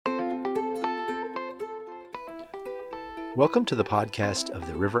Welcome to the podcast of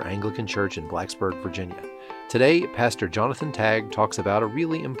the River Anglican Church in Blacksburg, Virginia. Today, Pastor Jonathan Tagg talks about a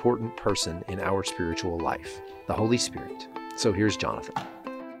really important person in our spiritual life, the Holy Spirit. So here's Jonathan.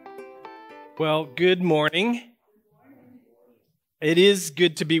 Well, good morning. It is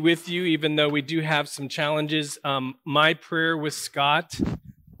good to be with you, even though we do have some challenges. My prayer with Scott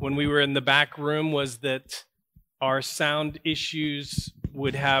when we were in the back room was that our sound issues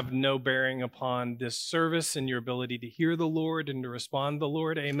would have no bearing upon this service and your ability to hear the Lord and to respond to the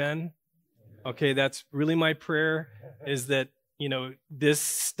Lord. Amen. Okay, that's really my prayer, is that, this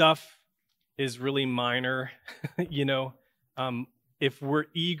stuff is really minor. If we're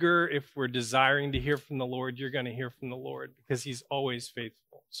eager, if we're desiring to hear from the Lord, you're going to hear from the Lord because he's always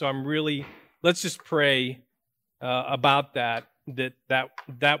faithful. So let's just pray about that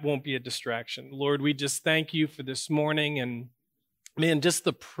won't be a distraction. Lord, we just thank you for this morning, and man, just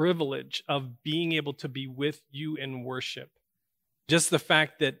the privilege of being able to be with you in worship. Just the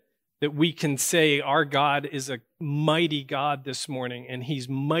fact that we can say our God is a mighty God this morning, and he's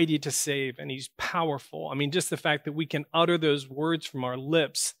mighty to save, and he's powerful. I mean, just the fact that we can utter those words from our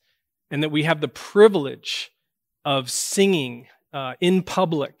lips, and that we have the privilege of singing in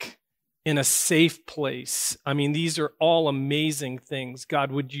public in a safe place. I mean, these are all amazing things.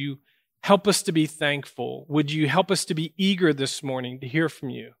 God, would you help us to be thankful? Would you help us to be eager this morning to hear from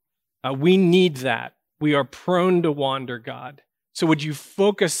you? We need that. We are prone to wander, God. So would you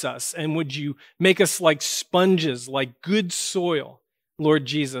focus us, and would you make us like sponges, like good soil, Lord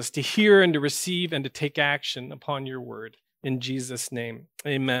Jesus, to hear and to receive and to take action upon your word. In Jesus' name,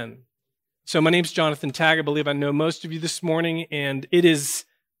 amen. So my name's Jonathan Tagg. I believe I know most of you this morning, and it is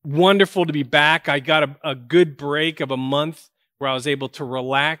wonderful to be back. I got a good break of a month where I was able to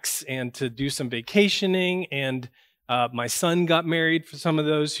relax and to do some vacationing, and my son got married, for some of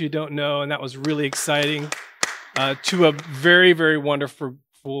those who don't know, and that was really exciting, to a very, very wonderful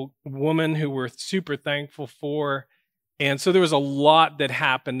woman who we're super thankful for. And so there was a lot that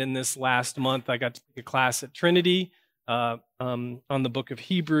happened in this last month. I got to take a class at Trinity on the book of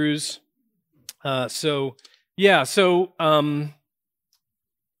Hebrews. We are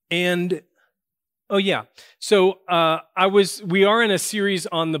in a series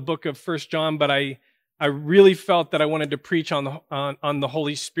on the book of 1 John, but I really felt that I wanted to preach on the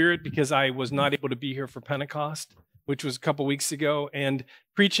Holy Spirit because I was not able to be here for Pentecost, which was a couple weeks ago. And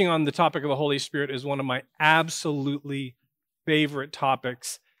preaching on the topic of the Holy Spirit is one of my absolutely favorite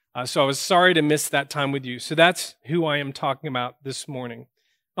topics. So I was sorry to miss that time with you. So that's who I am talking about this morning.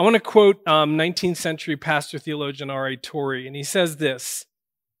 I want to quote 19th century pastor theologian R.A. Torrey, and he says this: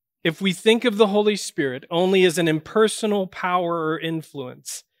 "If we think of the Holy Spirit only as an impersonal power or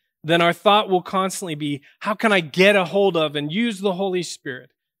influence, then our thought will constantly be, how can I get a hold of and use the Holy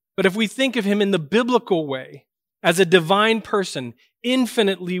Spirit? But if we think of him in the biblical way, as a divine person,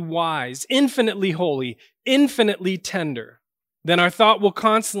 infinitely wise, infinitely holy, infinitely tender, then our thought will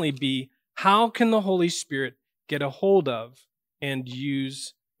constantly be, how can the Holy Spirit get a hold of and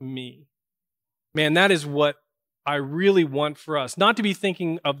use me?" Man, that is what I really want for us, not to be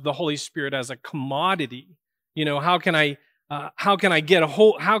thinking of the Holy Spirit as a commodity. How can I get a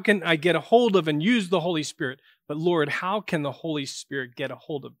hold of and use the Holy Spirit? But Lord, how can the Holy Spirit get a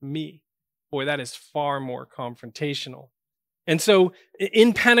hold of me? Boy, that is far more confrontational. And so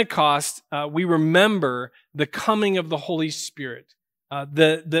in Pentecost, we remember the coming of the Holy Spirit.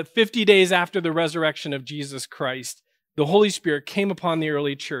 The 50 days after the resurrection of Jesus Christ, the Holy Spirit came upon the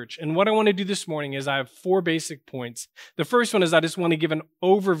early church. And what I want to do this morning is I have 4 basic points. The first one is I just want to give an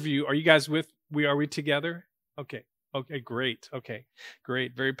overview. Are you guys with? Are we together? Okay, great. Okay,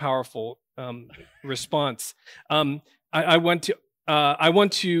 great. Very powerful response. I want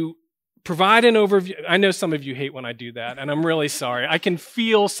to provide an overview. I know some of you hate when I do that, and I'm really sorry. I can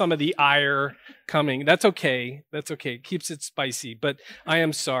feel some of the ire coming. That's okay. It keeps it spicy, but I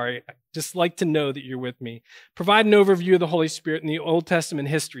am sorry. I just like to know that you're with me. Provide an overview of the Holy Spirit in the Old Testament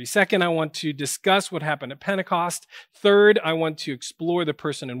history. Second, I want to discuss what happened at Pentecost. Third, I want to explore the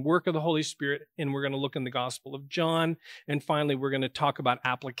person and work of the Holy Spirit, and we're going to look in the Gospel of John. And finally, we're going to talk about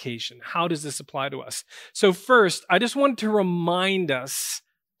application. How does this apply to us? So first, I just want to remind us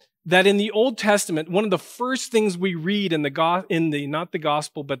that in the Old Testament, one of the first things we read in not the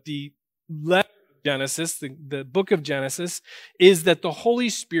Gospel, but the letter of Genesis, the book of Genesis, is that the Holy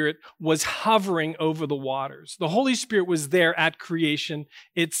Spirit was hovering over the waters. The Holy Spirit was there at creation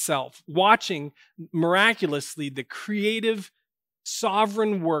itself, watching miraculously the creative,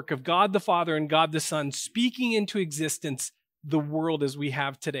 sovereign work of God the Father and God the Son, speaking into existence the world as we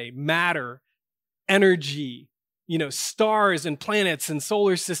have today, matter, energy, stars and planets and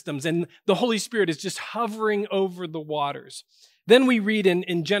solar systems, and the Holy Spirit is just hovering over the waters. Then we read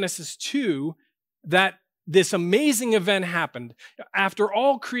in Genesis 2 that this amazing event happened. After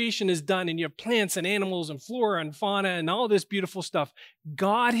all creation is done and you have plants and animals and flora and fauna and all this beautiful stuff,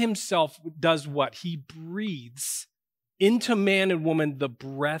 God himself does what? He breathes into man and woman the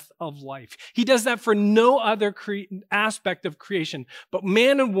breath of life. He does that for no other aspect of creation. But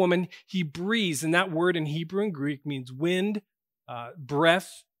man and woman, he breathes. And that word in Hebrew and Greek means wind,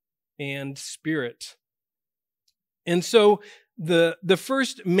 breath, and spirit. And so the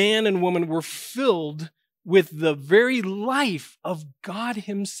first man and woman were filled with the very life of God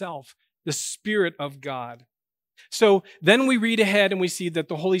himself, the Spirit of God. So then we read ahead and we see that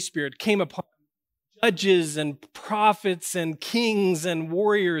the Holy Spirit came upon judges and prophets and kings and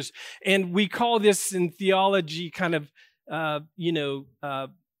warriors. And we call this in theology kind of,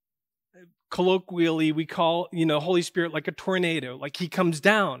 colloquially, we call, Holy Spirit like a tornado. Like he comes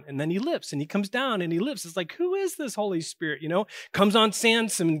down and then he lifts and he comes down and he lifts. It's like, who is this Holy Spirit? Comes on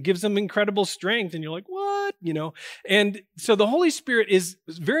Samson and gives him incredible strength. And you're like, what? And so the Holy Spirit is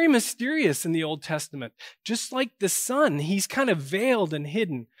very mysterious in the Old Testament. Just like the sun, he's kind of veiled and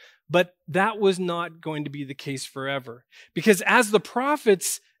hidden. But that was not going to be the case forever. Because as the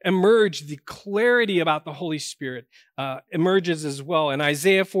prophets emerge, the clarity about the Holy Spirit emerges as well. In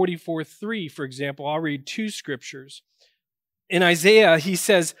Isaiah 44:3, for example, I'll read two scriptures. In Isaiah, he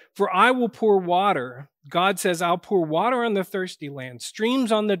says, "For I will pour water." God says, "I'll pour water on the thirsty land,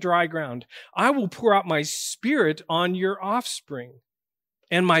 streams on the dry ground. I will pour out my spirit on your offspring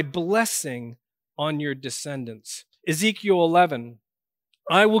and my blessing on your descendants." Ezekiel 11,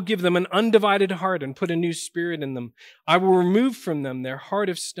 "I will give them an undivided heart and put a new spirit in them. I will remove from them their heart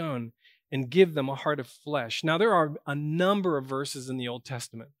of stone and give them a heart of flesh." Now, there are a number of verses in the Old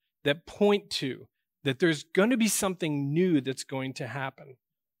Testament that point to that there's going to be something new that's going to happen.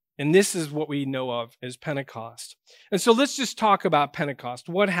 And this is what we know of as Pentecost. And so let's just talk about Pentecost.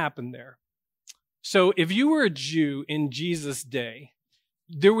 What happened there? So if you were a Jew in Jesus' day,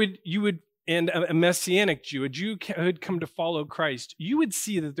 and a Messianic Jew, a Jew who had come to follow Christ, you would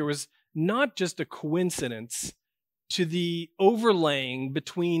see that there was not just a coincidence to the overlaying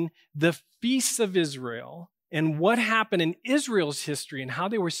between the feasts of Israel and what happened in Israel's history and how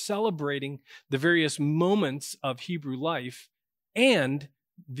they were celebrating the various moments of Hebrew life and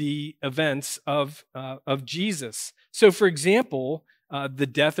the events of Jesus. So, for example, the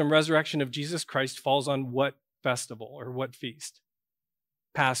death and resurrection of Jesus Christ falls on what festival or what feast?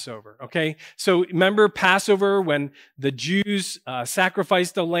 Passover, okay? So remember Passover when the Jews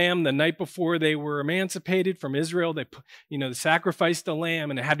sacrificed a lamb the night before they were emancipated from Israel. They sacrificed a lamb,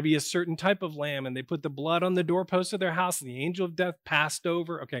 and it had to be a certain type of lamb, and they put the blood on the doorpost of their house, and the angel of death passed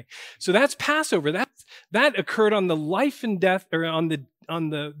over. Okay, so that's Passover. That occurred on the life and death, or on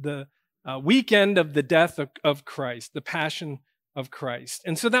the weekend of the death of Christ, the passion of Christ.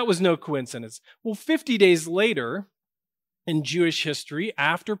 And so that was no coincidence. Well, 50 days later, in Jewish history,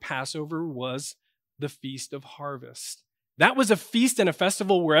 after Passover, was the Feast of Harvest. That was a feast and a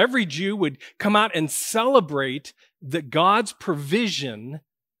festival where every Jew would come out and celebrate God's provision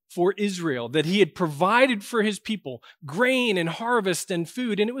for Israel, that he had provided for his people grain and harvest and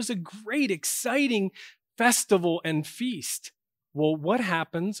food. And it was a great, exciting festival and feast. Well, what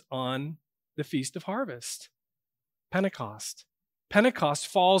happens on the Feast of Harvest? Pentecost. Pentecost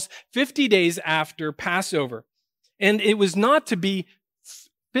falls 50 days after Passover. And it was not to be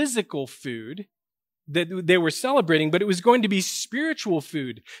physical food that they were celebrating, but it was going to be spiritual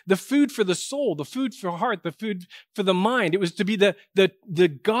food, the food for the soul, the food for the heart, the food for the mind. It was to be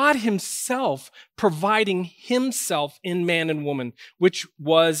the God himself providing himself in man and woman, which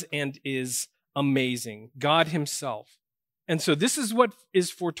was and is amazing. God himself. And so this is what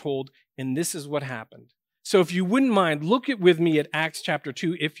is foretold, and this is what happened. So if you wouldn't mind, look with me at Acts chapter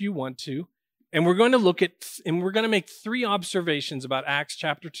 2 if you want to. And we're going to make three observations about Acts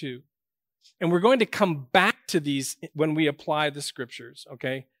chapter 2. And we're going to come back to these when we apply the scriptures,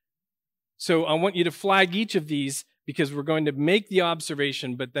 okay? So I want you to flag each of these because we're going to make the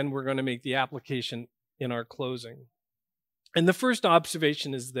observation, but then we're going to make the application in our closing. And the first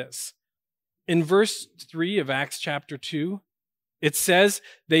observation is this. In verse 3 of Acts chapter 2, it says,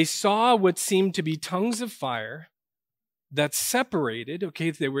 "They saw what seemed to be tongues of fire that separated,"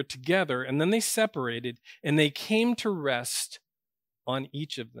 okay, they were together, and then they separated, and they came to rest on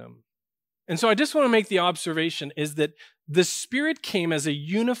each of them. And so I just want to make the observation is that the Spirit came as a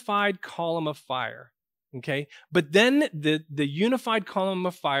unified column of fire, okay? But then the unified column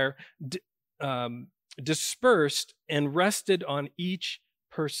of fire dispersed and rested on each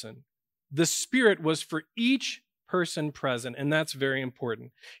person. The Spirit was for each person present, and that's very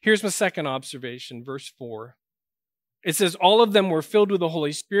important. Here's my second observation, verse 4. It says, all of them were filled with the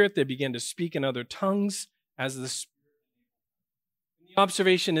Holy Spirit. They began to speak in other tongues as the Spirit. The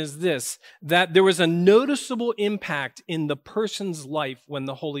observation is this, that there was a noticeable impact in the person's life when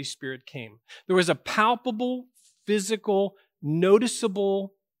the Holy Spirit came. There was a palpable, physical,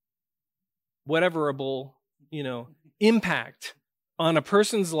 noticeable, whateverable, impact on a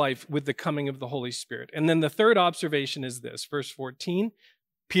person's life with the coming of the Holy Spirit. And then the third observation is this, verse 14.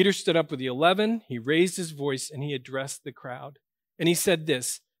 Peter stood up with the 11, he raised his voice, and he addressed the crowd. And he said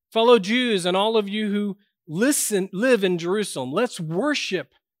this, fellow Jews and all of you who live in Jerusalem, let's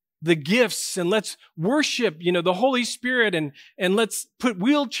worship the gifts and let's worship, the Holy Spirit and let's put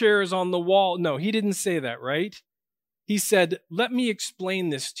wheelchairs on the wall. No, he didn't say that, right? He said, let me explain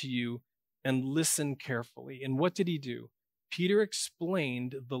this to you and listen carefully. And what did he do? Peter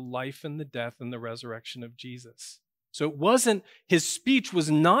explained the life and the death and the resurrection of Jesus. So it wasn't, his speech was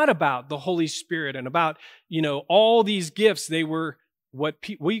not about the Holy Spirit and about, all these gifts. They were what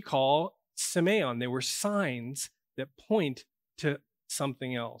we call semeion. They were signs that point to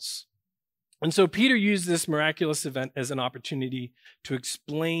something else. And so Peter used this miraculous event as an opportunity to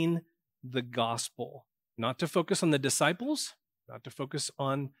explain the gospel, not to focus on the disciples, not to focus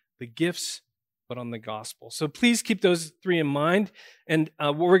on the gifts, but on the gospel. So please keep those three in mind. And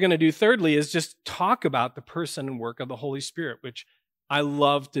what we're going to do thirdly is just talk about the person and work of the Holy Spirit, which I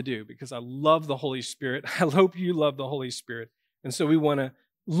love to do because I love the Holy Spirit. I hope you love the Holy Spirit. And so we want to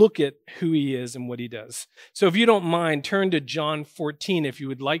look at who he is and what he does. So if you don't mind, turn to John 14 if you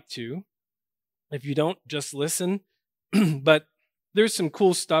would like to. If you don't, just listen. But there's some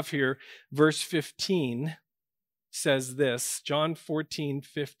cool stuff here. Verse 15 says this, John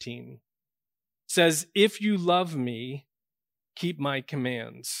 14:15. Says, if you love me, keep my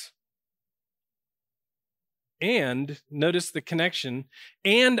commands. And, notice the connection,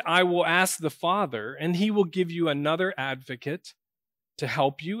 and I will ask the Father, and he will give you another advocate to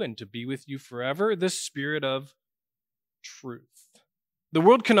help you and to be with you forever, the Spirit of truth. The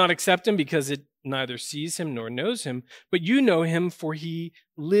world cannot accept him because it neither sees him nor knows him, but you know him, for he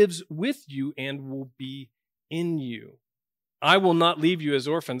lives with you and will be in you. I will not leave you as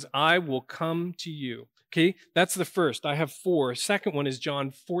orphans. I will come to you. Okay, that's the first. I have four. Second one is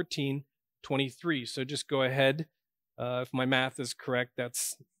John 14:23. So just go ahead. If my math is correct,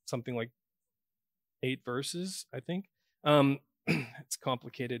 that's something like 8 verses, I think. It's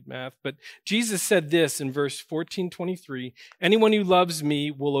complicated math. But Jesus said this in verse 14:23, anyone who loves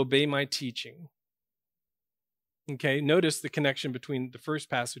me will obey my teaching. Okay, notice the connection between the first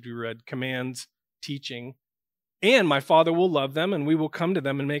passage we read, commands, teaching, and my Father will love them, and we will come to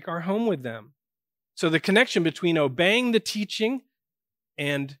them and make our home with them. So the connection between obeying the teaching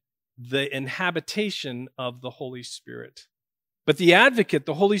and the inhabitation of the Holy Spirit. But the advocate,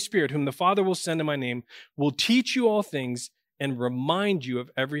 the Holy Spirit, whom the Father will send in my name, will teach you all things and remind you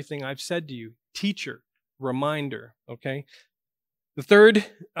of everything I've said to you. Teacher, reminder, okay? The third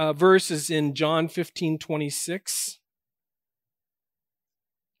verse is in John 15:26.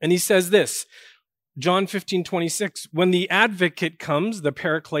 And he says this, John 15:26, when the advocate comes, the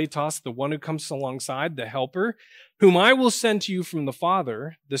Parakletos, the one who comes alongside, the helper, whom I will send to you from the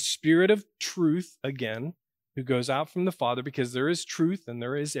Father, the Spirit of truth, again, who goes out from the Father, because there is truth and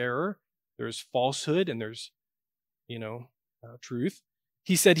there is error, there is falsehood and there's, truth.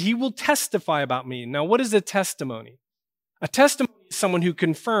 He said, he will testify about me. Now, what is a testimony? A testimony is someone who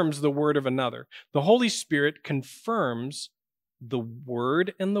confirms the word of another. The Holy Spirit confirms the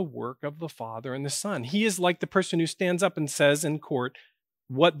word and the work of the Father and the Son. He is like the person who stands up and says in court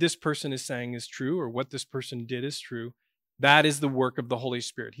what this person is saying is true or what this person did is true. That is the work of the Holy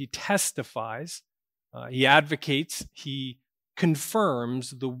Spirit. He testifies, he advocates, he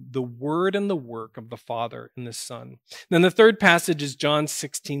confirms the word and the work of the Father and the Son. Then the third passage is John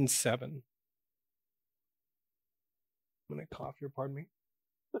 16:7. I'm going to cough here, pardon me.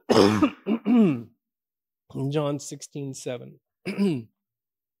 John 16:7.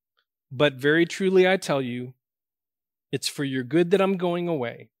 But very truly I tell you, it's for your good that I'm going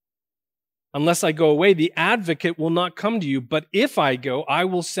away. Unless I go away, the advocate will not come to you, but if I go, I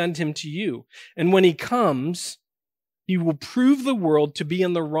will send him to you. And when he comes, he will prove the world to be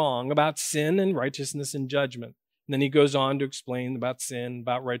in the wrong about sin and righteousness and judgment. And then he goes on to explain about sin,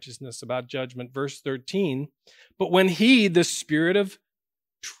 about righteousness, about judgment. Verse 13, but when he, the Spirit of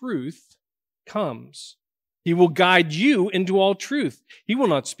truth, comes, he will guide you into all truth. He will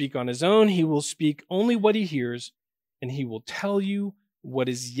not speak on his own. He will speak only what he hears, and he will tell you what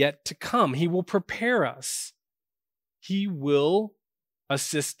is yet to come. He will prepare us. He will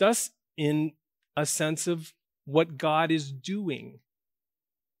assist us in a sense of what God is doing.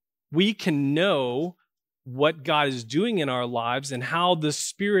 We can know what God is doing in our lives and how the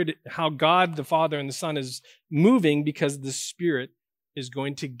Spirit, how God, the Father, and the Son is moving, because the Spirit is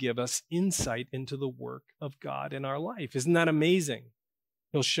going to give us insight into the work of God in our life. Isn't that amazing?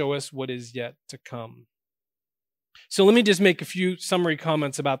 He'll show us what is yet to come. So let me just make a few summary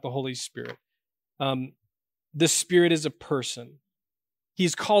comments about the Holy Spirit. The Spirit is a person.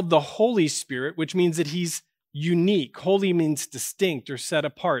 He's called the Holy Spirit, which means that he's unique. Holy means distinct or set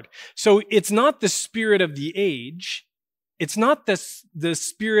apart. So it's not the spirit of the age. It's not the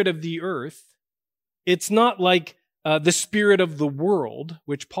spirit of the earth. It's not like the spirit of the world,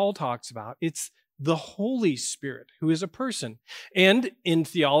 which Paul talks about. It's the Holy Spirit, who is a person. And in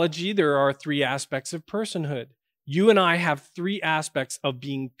theology, there are three aspects of personhood. You and I have three aspects of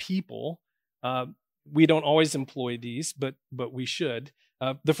being people. We don't always employ these, but we should.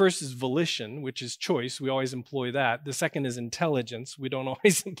 The first is volition, which is choice. We always employ that. The second is intelligence. We don't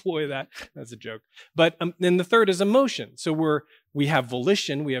always employ that. That's a joke. But then the third is emotion. So we have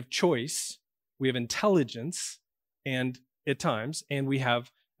volition, we have choice, we have intelligence, and at times, and we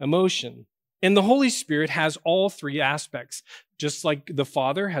have emotion. And the Holy Spirit has all three aspects. Just like the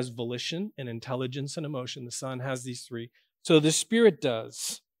Father has volition and intelligence and emotion, the Son has these three. So the Spirit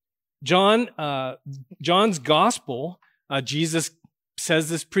does. John's gospel, Jesus says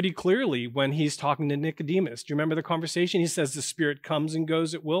this pretty clearly when he's talking to Nicodemus. Do you remember the conversation? He says the Spirit comes and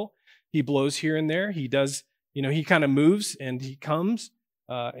goes at will. He blows here and there. He does, he kind of moves and he comes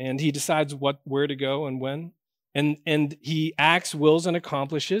and he decides where to go and when. And he acts, wills, and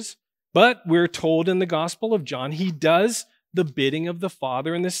accomplishes. But we're told in the Gospel of John, he does the bidding of the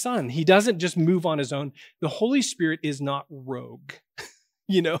Father and the Son. He doesn't just move on his own. The Holy Spirit is not rogue.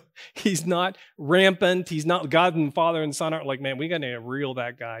 He's not rampant. He's not, God and Father and Son aren't like, man, we got to reel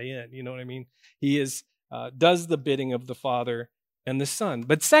that guy in. You know what I mean? He does the bidding of the Father and the Son.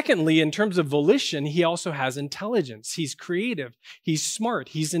 But secondly, in terms of volition, he also has intelligence. He's creative. He's smart.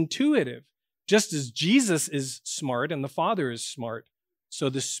 He's intuitive. Just as Jesus is smart and the Father is smart, so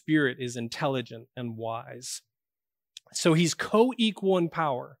the Spirit is intelligent and wise. So he's co-equal in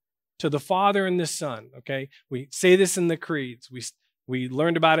power to the Father and the Son, okay? We say this in the creeds. We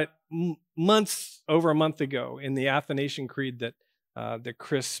learned about it over a month ago in the Athanasian Creed that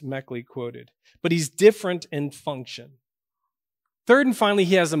Chris Meckley quoted. But he's different in function. Third and finally,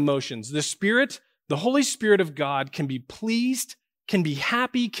 he has emotions. The Holy Spirit of God can be pleased, can be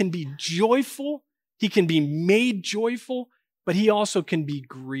happy, can be joyful. He can be made joyful, but he also can be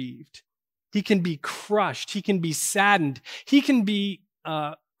grieved. He can be crushed. He can be saddened. He can be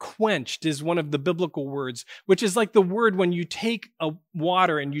quenched is one of the biblical words, which is like the word when you take a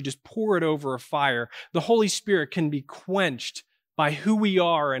water and you just pour it over a fire. The Holy Spirit can be quenched by who we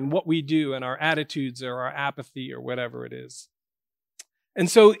are and what we do and our attitudes or our apathy or whatever it is.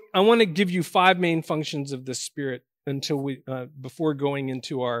 And so I want to give you 5 main functions of the Spirit before going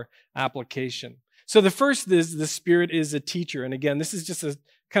into our application. So the first is the Spirit is a teacher. And again, this is just a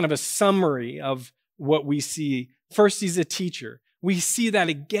kind of a summary of what we see. First, he's a teacher. We see that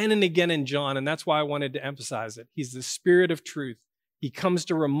again and again in John, and that's why I wanted to emphasize it. He's the Spirit of truth. He comes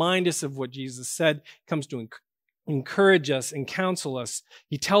to remind us of what Jesus said, comes to encourage us and counsel us.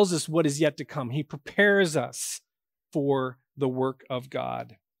 He tells us what is yet to come. He prepares us for the work of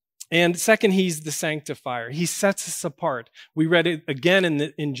God. And second, he's the sanctifier. He sets us apart. We read it again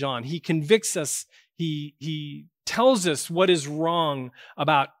in John. He convicts us. He tells us what is wrong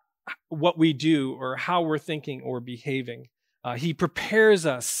about what we do or how we're thinking or behaving. He prepares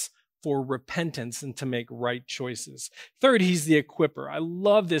us for repentance and to make right choices. Third, he's the equipper. I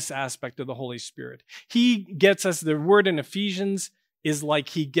love this aspect of the Holy Spirit. He gets us, the word in Ephesians is like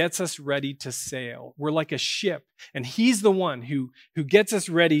he gets us ready to sail. We're like a ship, and he's the one who gets us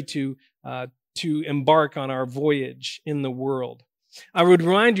ready to embark on our voyage in the world. I would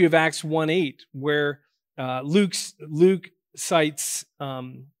remind you of Acts 1:8, where Luke cites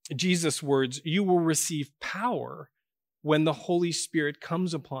Jesus' words, "You will receive power when the Holy Spirit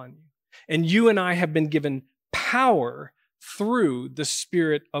comes upon you." And you and I have been given power through the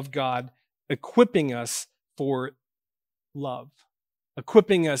Spirit of God, equipping us for love,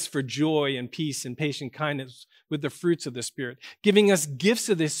 equipping us for joy and peace and patient kindness with the fruits of the Spirit, giving us gifts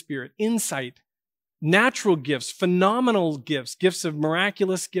of the Spirit, insight, natural gifts, phenomenal gifts, gifts of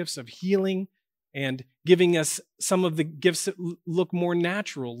miraculous gifts of healing, and giving us some of the gifts that look more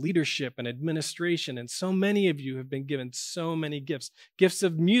natural, leadership and administration. And so many of you have been given so many gifts. Gifts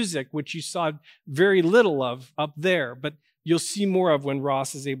of music, which you saw very little of up there, but you'll see more of when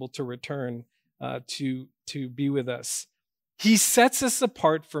Ross is able to return to be with us. He sets us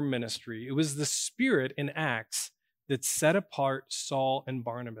apart for ministry. It was the Spirit in Acts that set apart Saul and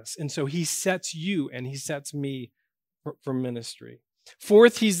Barnabas. And so he sets you and he sets me for ministry.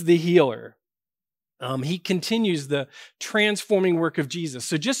 Fourth, he's the healer. He continues the transforming work of Jesus.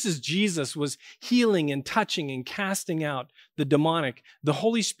 So just as Jesus was healing and touching and casting out the demonic, the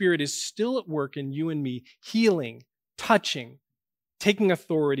Holy Spirit is still at work in you and me, healing, touching, taking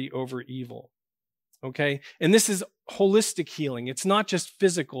authority over evil. Okay? And this is holistic healing. It's not just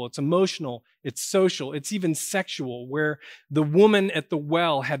physical, it's emotional, it's social, it's even sexual, where the woman at the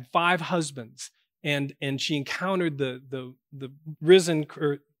well had 5 husbands and she encountered the risen,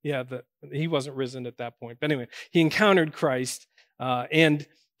 he wasn't risen at that point. But anyway, he encountered Christ. And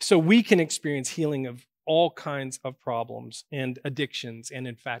so we can experience healing of all kinds of problems and addictions and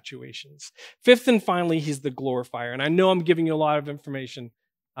infatuations. Fifth and finally, he's the glorifier. And I know I'm giving you a lot of information.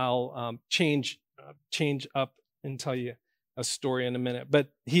 I'll change up and tell you a story in a minute.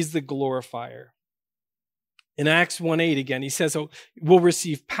 But he's the glorifier. In Acts 1:8 again, he says, oh, we'll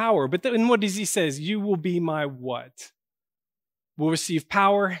receive power. But then what does he say? You will be my what? Will receive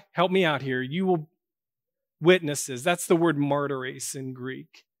power. Help me out here. You will witnesses. That's the word martyres in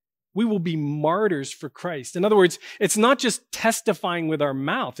Greek. We will be martyrs for Christ. In other words, it's not just testifying with our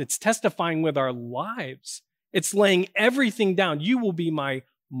mouth. It's testifying with our lives. It's laying everything down. You will be my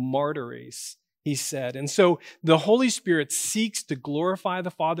martyres, he said. And so the Holy Spirit seeks to glorify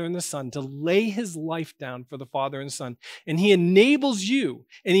the Father and the Son, to lay his life down for the Father and the Son. And he enables you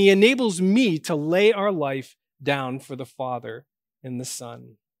and he enables me to lay our life down for the Father and the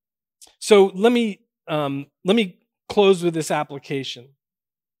Son. So let me close with this application.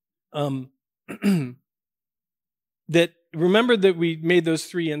 That remember that we made those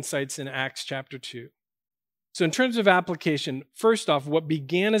 3 insights in Acts chapter 2. So in terms of application, first off, what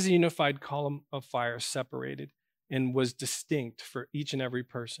began as a unified column of fire separated and was distinct for each and every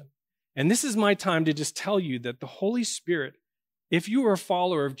person. And this is my time to just tell you that the Holy Spirit, if you are a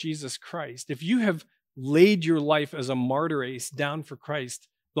follower of Jesus Christ, if you have laid your life as a martyrs down for Christ,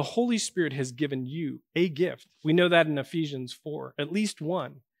 the Holy Spirit has given you a gift. We know that in Ephesians 4, at least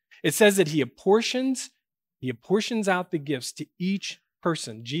one. It says that he apportions out the gifts to each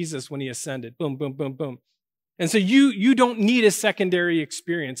person. Jesus, when he ascended, boom, boom, boom, boom. And so you don't need a secondary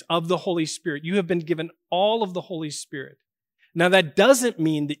experience of the Holy Spirit. You have been given all of the Holy Spirit. Now, that doesn't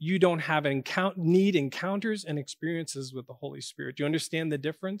mean that you don't have need encounters and experiences with the Holy Spirit. Do you understand the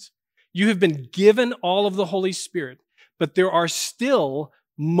difference? You have been given all of the Holy Spirit, but there are still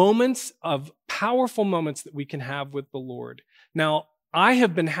powerful moments that we can have with the Lord. Now, I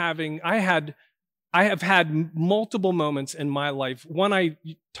have had multiple moments in my life. One I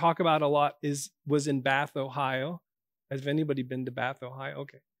talk about a lot was in Bath, Ohio. Has anybody been to Bath, Ohio?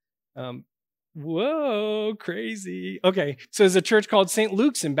 Okay. Whoa, crazy. Okay, so there's a church called St.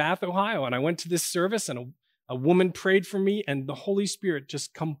 Luke's in Bath, Ohio, and I went to this service, and a woman prayed for me, and the Holy Spirit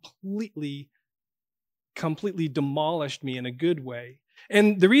just completely demolished me in a good way.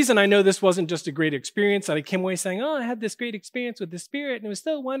 And the reason I know this wasn't just a great experience, that I came away saying, oh, I had this great experience with the Spirit, and it was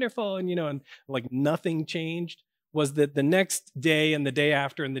so wonderful, and like nothing changed, was that the next day and the day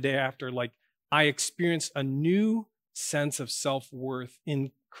after and the day after, like I experienced a new sense of self-worth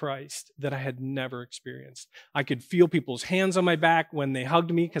in Christ that I had never experienced. I could feel people's hands on my back when they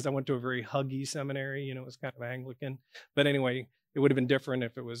hugged me, because I went to a very huggy seminary, it was kind of Anglican. But anyway, it would have been different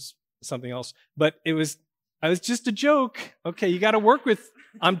if it was something else. But I was just a joke. Okay, you got to work with,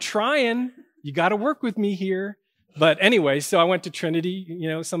 I'm trying. You got to work with me here. But anyway, so I went to Trinity.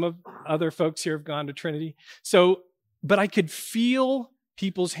 Some of other folks here have gone to Trinity. But I could feel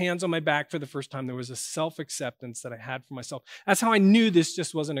people's hands on my back for the first time. There was a self-acceptance that I had for myself. That's how I knew this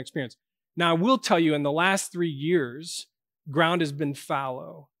just was an experience. Now, I will tell you, in the last 3 years, ground has been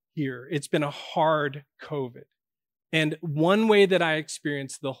fallow here. It's been a hard COVID. And one way that I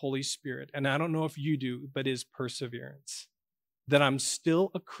experience the Holy Spirit, and I don't know if you do, but is perseverance. That I'm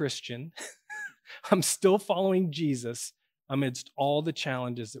still a Christian. I'm still following Jesus amidst all the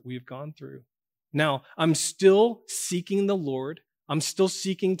challenges that we've gone through. Now, I'm still seeking the Lord. I'm still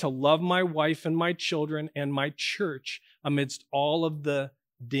seeking to love my wife and my children and my church amidst all of the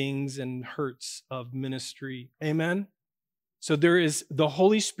dings and hurts of ministry. Amen? So the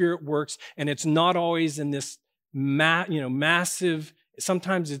Holy Spirit works, and it's not always in this massive.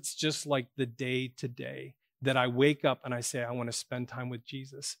 Sometimes it's just like the day to day that I wake up and I say, I want to spend time with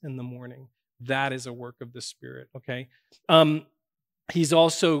Jesus in the morning. That is a work of the Spirit, okay? He's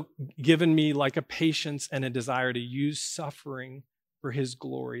also given me like a patience and a desire to use suffering for his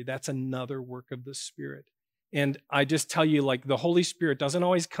glory. That's another work of the Spirit. And I just tell you, like, the Holy Spirit doesn't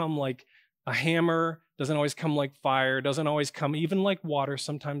always come like a hammer, doesn't always come like fire, doesn't always come even like water.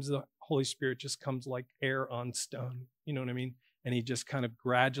 Sometimes the Holy Spirit just comes like air on stone. You know what I mean? And he just kind of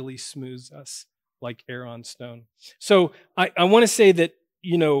gradually smooths us like air on stone. So I want to say that,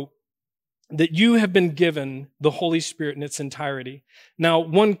 that you have been given the Holy Spirit in its entirety. Now,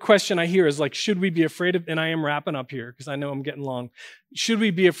 one question I hear is like, should we be afraid of, and I am wrapping up here because I know I'm getting long. Should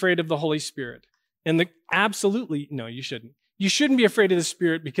we be afraid of the Holy Spirit? And absolutely, no, you shouldn't. You shouldn't be afraid of the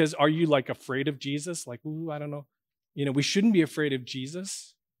Spirit because are you like afraid of Jesus? Like, ooh, I don't know. We shouldn't be afraid of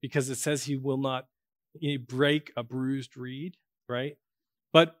Jesus because it says he will not break a bruised reed, right?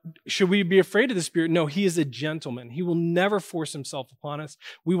 But should we be afraid of the Spirit? No, he is a gentleman. He will never force himself upon us.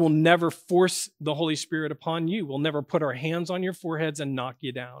 We will never force the Holy Spirit upon you. We'll never put our hands on your foreheads and knock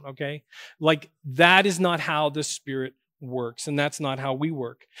you down, okay? Like, that is not how the Spirit works, and that's not how we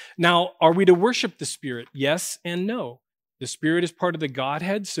work. Now, are we to worship the Spirit? Yes and no. The Spirit is part of the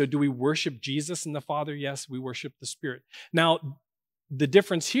Godhead, so do we worship Jesus and the Father? Yes, we worship the Spirit. Now, the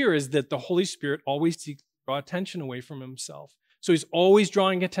difference here is that the Holy Spirit always seeks to draw attention away from himself. So he's always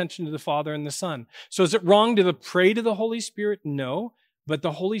drawing attention to the Father and the Son. So is it wrong to pray to the Holy Spirit? No, but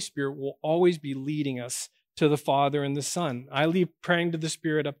the Holy Spirit will always be leading us to the Father and the Son. I leave praying to the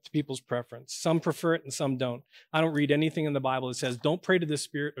Spirit up to people's preference. Some prefer it and some don't. I don't read anything in the Bible that says, don't pray to the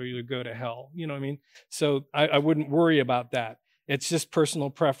Spirit or you'll go to hell. You know what I mean? So I wouldn't worry about that. It's just personal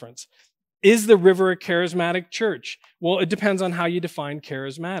preference. Is the River a charismatic church? Well, it depends on how you define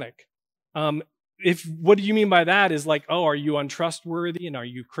charismatic. What do you mean by that is like, oh, are you untrustworthy and are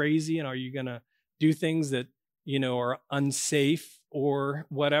you crazy and are you going to do things that, are unsafe or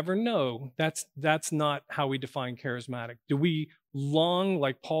whatever? No, that's not how we define charismatic. Do we long,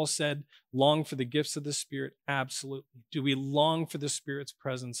 like Paul said, long for the gifts of the Spirit? Absolutely. Do we long for the Spirit's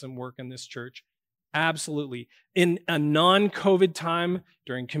presence and work in this church? Absolutely. In a non-COVID time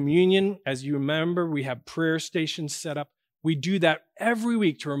during communion, as you remember, we have prayer stations set up. We do that every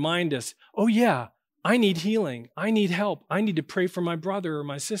week to remind us, oh yeah, I need healing. I need help. I need to pray for my brother or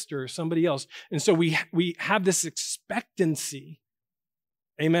my sister or somebody else. And so we have this expectancy,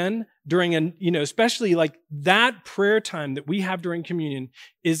 amen, during especially like that prayer time that we have during communion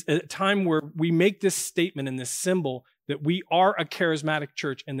is a time where we make this statement and this symbol that we are a charismatic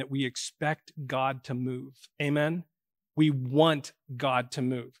church and that we expect God to move. Amen? We want God to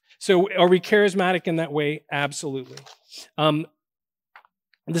move. So are we charismatic in that way? Absolutely.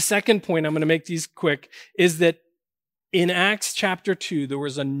 The second point, I'm going to make these quick, is that in Acts chapter 2, there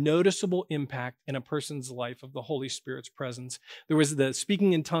was a noticeable impact in a person's life of the Holy Spirit's presence. There was the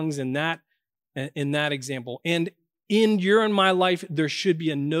speaking in tongues in that example. And in your and my life, there should be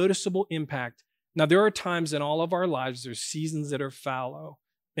a noticeable impact. Now, there are times in all of our lives, there's seasons that are fallow.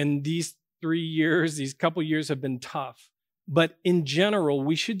 And these 3 years, these couple years have been tough. But in general,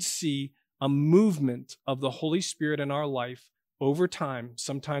 we should see a movement of the Holy Spirit in our life over time.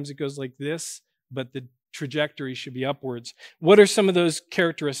 Sometimes it goes like this, but the trajectory should be upwards. What are some of those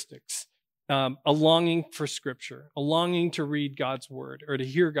characteristics? A longing for Scripture, a longing to read God's Word or to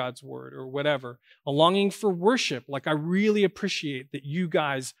hear God's Word or whatever, a longing for worship. Like, I really appreciate that you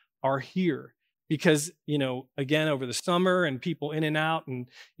guys are here. Because, again, over the summer and people in and out and,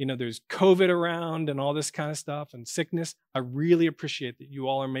 there's COVID around and all this kind of stuff and sickness, I really appreciate that you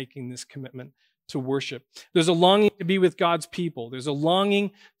all are making this commitment to worship. There's a longing to be with God's people. There's a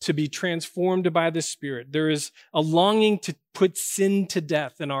longing to be transformed by the Spirit. There is a longing to put sin to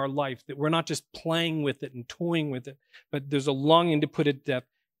death in our life, that we're not just playing with it and toying with it, but there's a longing to put it to death.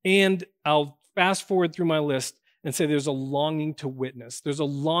 And I'll fast forward through my list and say there's a longing to witness. There's a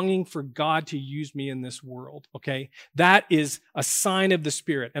longing for God to use me in this world, okay? That is a sign of the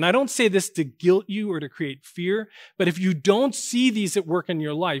Spirit. And I don't say this to guilt you or to create fear, but if you don't see these at work in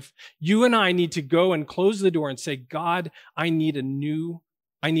your life, you and I need to go and close the door and say, God, I need a new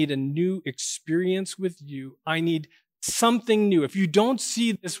experience with you. I need something new. If you don't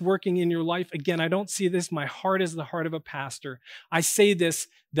see this working in your life, again, I don't see this. My heart is the heart of a pastor. I say this,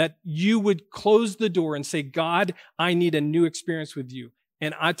 that you would close the door and say, God, I need a new experience with you.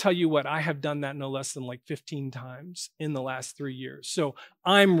 And I tell you what, I have done that no less than like 15 times in the last 3 years. So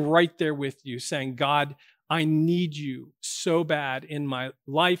I'm right there with you saying, God, I need you so bad in my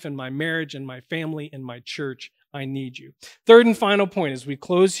life and my marriage and my family and my church. I need you. Third and final point as we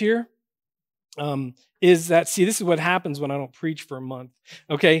close here. Is that, see, this is what happens when I don't preach for a month.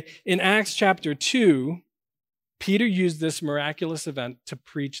 Okay, in Acts chapter 2, Peter used this miraculous event to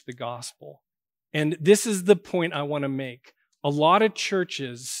preach the gospel. And this is the point I want to make. A lot of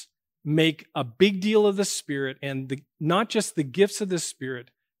churches make a big deal of the Spirit and not just the gifts of the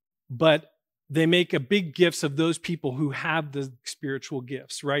Spirit, but they make a big gifts of those people who have the spiritual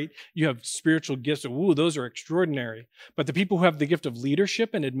gifts, right? You have spiritual gifts, ooh, those are extraordinary. But the people who have the gift of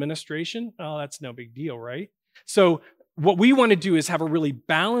leadership and administration, oh, that's no big deal, right? So what we want to do is have a really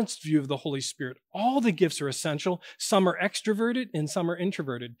balanced view of the Holy Spirit. All the gifts are essential. Some are extroverted and some are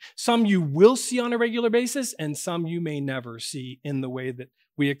introverted. Some you will see on a regular basis, and some you may never see in the way that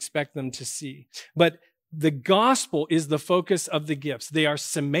we expect them to see. But the gospel is the focus of the gifts. They are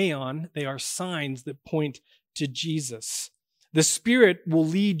semeion, they are signs that point to Jesus. The Spirit will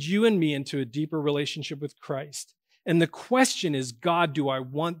lead you and me into a deeper relationship with Christ. And the question is, God, do I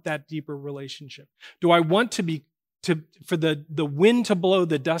want that deeper relationship? Do I want for the wind to blow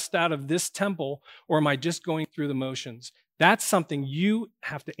the dust out of this temple, or am I just going through the motions? That's something you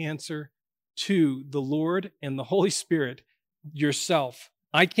have to answer to the Lord and the Holy Spirit yourself.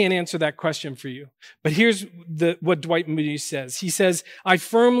 I can't answer that question for you. But here's what Dwight Moody says. He says, I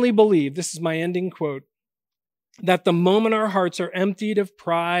firmly believe, this is my ending quote, that the moment our hearts are emptied of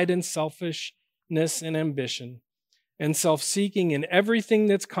pride and selfishness and ambition and self-seeking and everything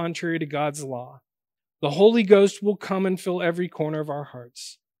that's contrary to God's law, the Holy Ghost will come and fill every corner of our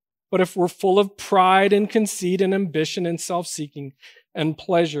hearts. But if we're full of pride and conceit and ambition and self-seeking and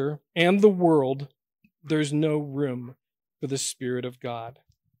pleasure and the world, there's no room for the Spirit of God.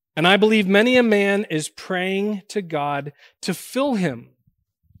 And I believe many a man is praying to God to fill him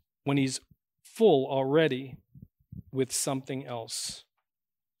when he's full already with something else.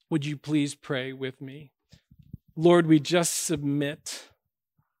 Would you please pray with me? Lord, we just submit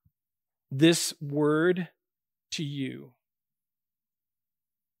this word to you.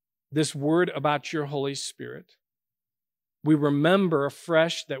 This word about your Holy Spirit. We remember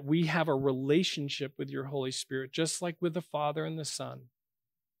afresh that we have a relationship with your Holy Spirit, just like with the Father and the Son.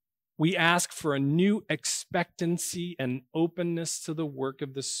 We ask for a new expectancy and openness to the work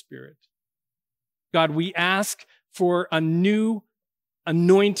of the Spirit. God, we ask for a new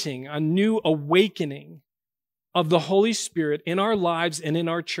anointing, a new awakening of the Holy Spirit in our lives and in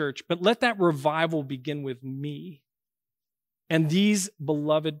our church. But let that revival begin with me and these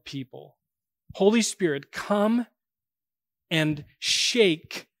beloved people. Holy Spirit, come and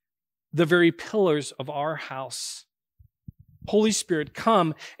shake the very pillars of our house. Holy Spirit,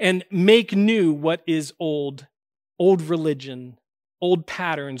 come and make new what is old religion, old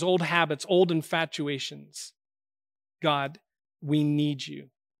patterns, old habits, old infatuations. God, we need you.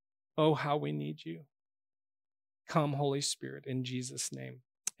 Oh, how we need you. Come, Holy Spirit, in Jesus' name.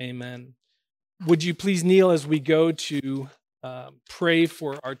 Amen. Would you please kneel as we go to pray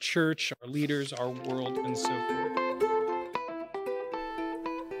for our church, our leaders, our world, and so forth.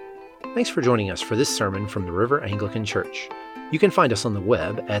 Thanks for joining us for this sermon from the River Anglican Church. You can find us on the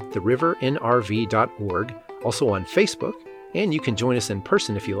web at therivernrv.org, also on Facebook, and you can join us in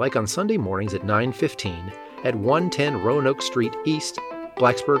person if you like on Sunday mornings at 9:15 at 110 Roanoke Street East,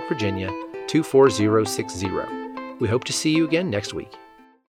 Blacksburg, Virginia, 24060. We hope to see you again next week.